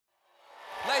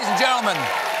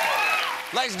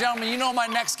Ladies and gentlemen, you know my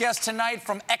next guest tonight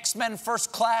from X-Men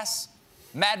First Class,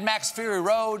 Mad Max Fury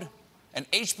Road, and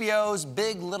HBO's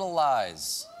Big Little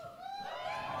Lies.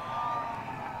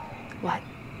 What?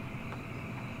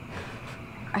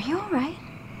 Are you all right?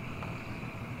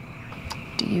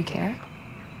 Do you care?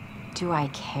 Do I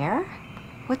care?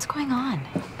 What's going on?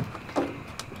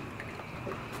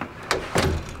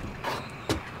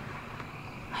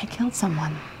 I killed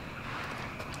someone.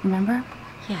 Remember?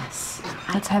 Yes.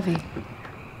 That's heavy.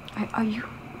 Are you...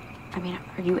 I mean,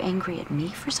 are you angry at me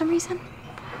for some reason?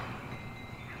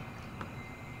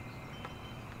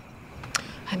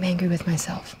 I'm angry with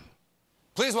myself.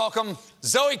 Please welcome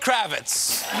Zoë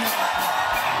Kravitz.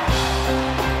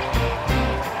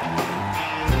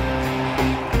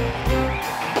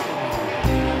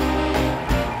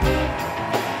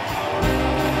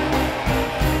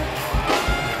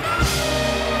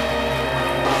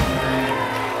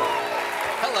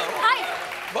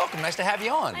 Nice to have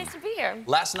you on. Nice to be here.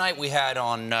 Last night we had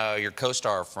on your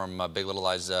co-star from Big Little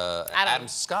Lies, Adam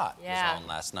Scott was on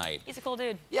last night. He's a cool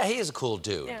dude. Yeah, he is a cool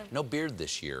dude. Yeah. No beard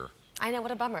this year. I know,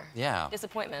 what a bummer. Yeah.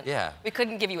 Disappointment. Yeah. We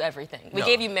couldn't give you everything. We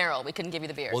gave you Meryl, we couldn't give you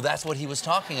the beard. Well, that's what he was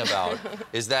talking about,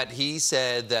 is that he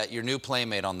said that your new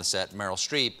playmate on the set, Meryl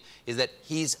Streep, is that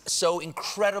he's so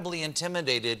incredibly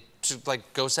intimidated to,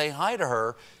 like, go say hi to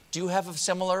her. Do you have a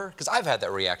similar, because I've had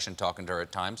that reaction talking to her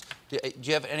at times. Do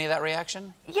you have any of that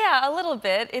reaction? Yeah, a little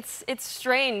bit. It's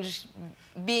strange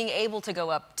being able to go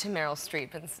up to Meryl Streep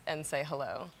and say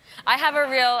hello.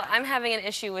 I'm having an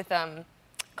issue with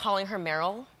calling her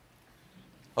Meryl.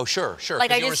 Oh, sure, Like,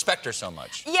 because you respect her so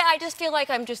much. Yeah, I just feel like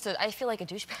I feel like a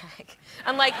douchebag.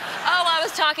 I'm like, oh, I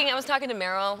was talking to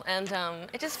Meryl, and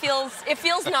it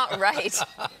feels not right.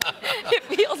 It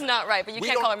feels not right, but you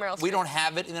can't call her Meryl Streep. We don't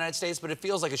have it in the United States, but it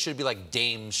feels like it should be like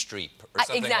Dame Streep or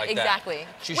something like that. Exactly.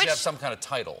 She should have some kind of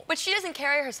title. But she doesn't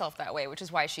carry herself that way, which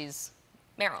is why she's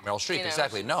Meryl. Meryl Streep,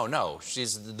 exactly. No,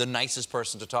 she's the nicest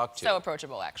person to talk to. So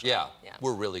approachable, actually. Yeah,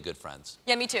 we're really good friends.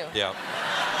 Yeah, me too. Yeah.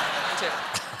 Me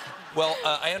too. Well,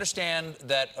 I understand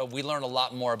that we learned a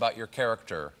lot more about your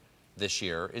character this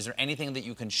year. Is there anything that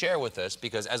you can share with us?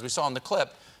 Because as we saw in the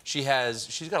clip, she's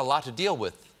got a lot to deal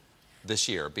with this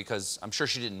year, because I'm sure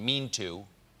she didn't mean to.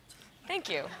 Thank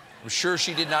you. I'm sure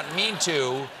she did not mean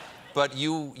to, but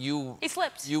you He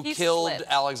slipped. You He killed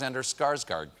slipped. Alexander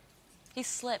Skarsgård. He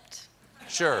slipped.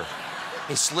 Sure.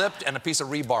 He slipped and a piece of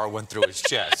rebar went through his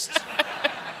chest.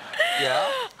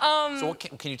 Yeah? So what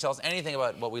can you tell us anything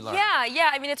about what we learned? Yeah.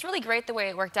 I mean, it's really great the way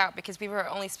it worked out, because we were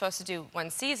only supposed to do one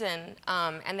season,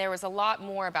 and there was a lot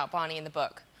more about Bonnie in the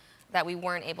book that we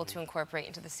weren't able to incorporate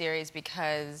into the series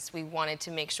because we wanted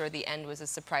to make sure the end was as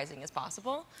surprising as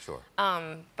possible. Sure.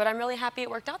 But I'm really happy it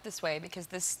worked out this way, because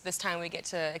this time we get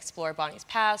to explore Bonnie's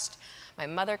past. My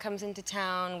mother comes into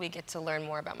town. We get to learn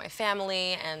more about my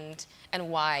family and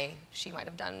why she might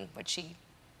have done what she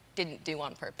didn't do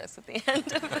on purpose at the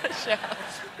end of the show.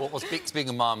 Well, speaking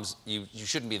of moms, you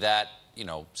shouldn't be that,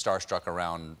 starstruck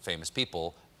around famous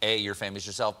people. A, you're famous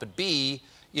yourself, but B,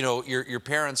 your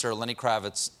parents are Lenny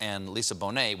Kravitz and Lisa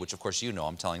Bonet, which of course you know,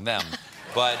 I'm telling them.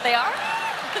 But They are?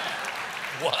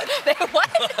 what? What?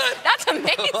 That's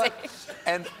amazing.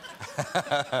 And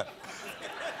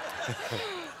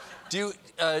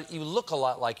you look a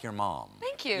lot like your mom.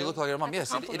 Thank you. You look like your mom.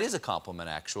 That's Yes, it is a compliment,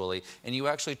 actually. And you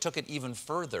actually took it even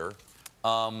further.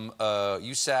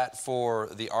 You sat for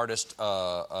the artist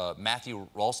Matthew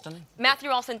Ralston. Matthew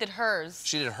Ralston did hers.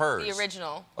 She did hers. The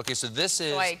original. Okay, so this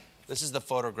is the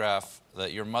photograph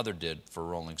that your mother did for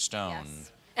Rolling Stone.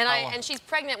 Yes. And she's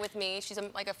pregnant with me. She's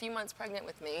like a few months pregnant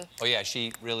with me. Oh yeah,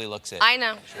 she really looks it. I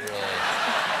know. She really.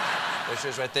 There she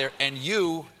is, right there. And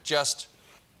you just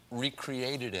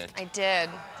recreated it. I did.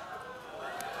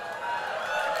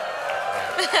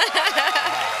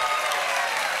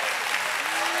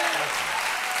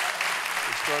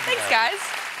 Thanks, guys.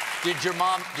 Did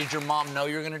your mom know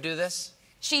you were going to do this?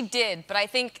 She did, but I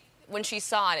think when she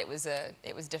saw it, it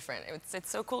was different. It's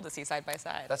so cool to see side by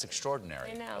side. That's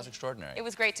extraordinary. I know. That's extraordinary. It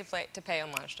was great to pay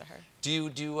homage to her. Do you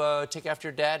take after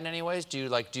your dad in any ways?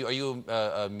 Are you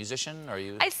a musician? Are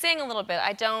you? I sing a little bit.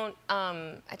 I don't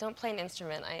play an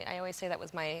instrument. I always say that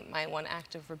was my one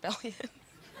act of rebellion.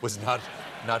 Was not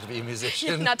to be a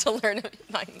musician. not to learn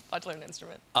an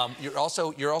instrument. You're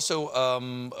also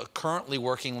currently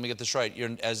working. Let me get this right.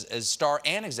 You're as star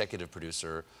and executive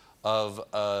producer of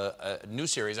a new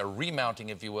series, a remounting,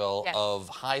 if you will, of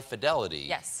High Fidelity.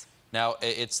 Yes. Now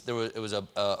it was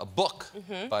a book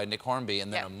by Nick Hornby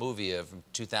and then a movie of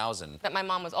 2000 that my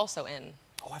mom was also in.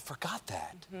 Oh, I forgot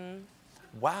that.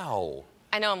 Wow.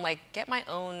 I know, I'm like,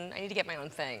 I need to get my own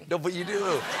thing. No, but you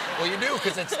do. Well, you do,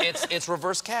 because it's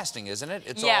reverse casting, isn't it?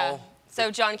 It's yeah. all... So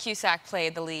John Cusack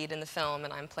played the lead in the film,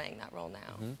 and I'm playing that role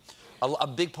now. Mm-hmm. A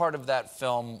big part of that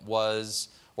film was,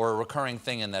 or a recurring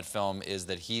thing in that film, is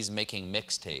that he's making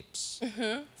mixtapes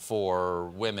for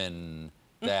women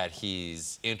that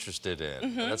he's interested in.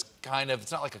 And that's kind of,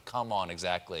 it's not like a come on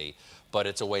exactly, but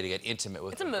it's a way to get intimate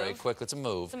with them very quickly. It's a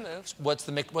move. It's a move. What's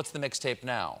the mixtape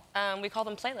now? We call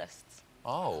them playlists.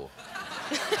 Oh.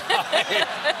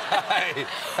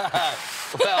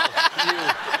 Well,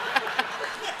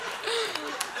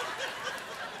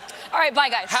 All right, bye,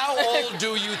 guys. How old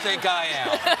do you think I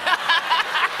am?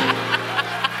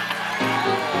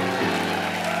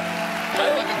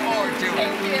 I'm looking forward to it.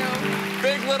 Thank you.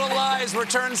 Big Little Lies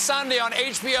returns Sunday on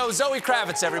HBO. Zoë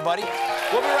Kravitz, everybody.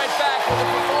 We'll be right back with a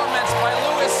performance by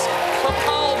Louis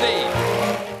Capaldi.